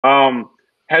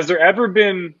Has there ever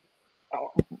been?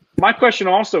 My question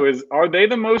also is: are they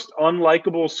the most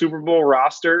unlikable Super Bowl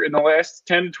roster in the last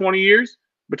 10 to 20 years?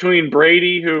 Between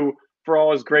Brady, who for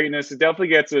all his greatness, definitely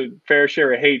gets a fair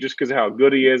share of hate just because of how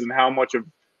good he is and how much of,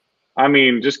 I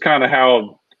mean, just kind of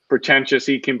how pretentious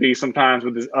he can be sometimes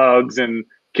with his Uggs and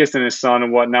kissing his son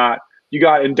and whatnot. You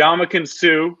got Ndamukong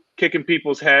Suh kicking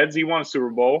people's heads. He won a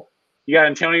Super Bowl. You got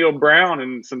Antonio Brown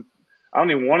and some. I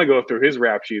don't even want to go through his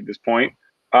rap sheet at this point.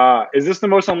 Is this the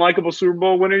most unlikable Super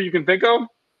Bowl winner you can think of?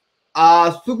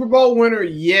 Super Bowl winner,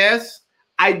 yes.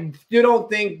 I still don't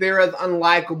think they're as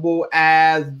unlikable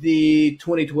as the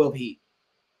 2012 Heat.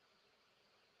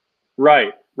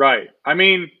 Right, right. I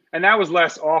mean, and that was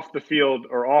less off the field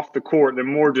or off the court than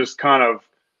more just kind of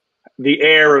the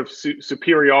air of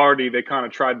superiority they kind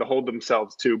of tried to hold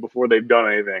themselves to before they've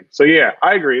done anything. So yeah,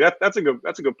 I agree. That's a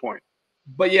good point.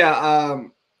 But yeah,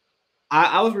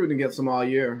 I was rooting against them all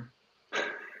year,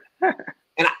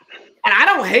 and I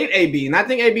don't hate AB, and I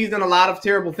think AB's done a lot of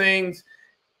terrible things.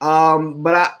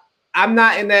 But I'm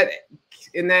not in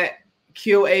that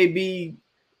kill AB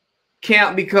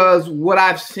camp because what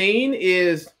I've seen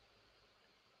is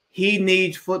he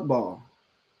needs football.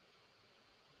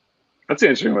 That's an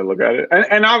interesting way to look at it.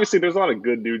 And obviously there's a lot of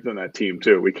good dudes on that team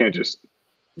too. We can't just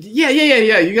Yeah.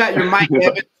 You got your Mike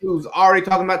Evans who's already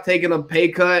talking about taking a pay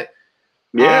cut.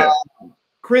 Yeah.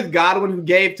 Chris Godwin, who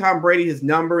gave Tom Brady his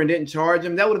number and didn't charge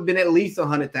him, that would have been at least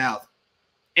 100,000.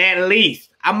 At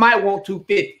least. I might want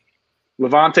 250.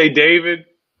 Levante David,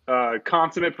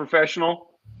 consummate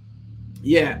professional.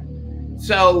 Yeah.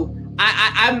 So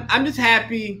I'm just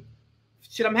happy.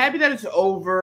 Shit, I'm happy that it's over.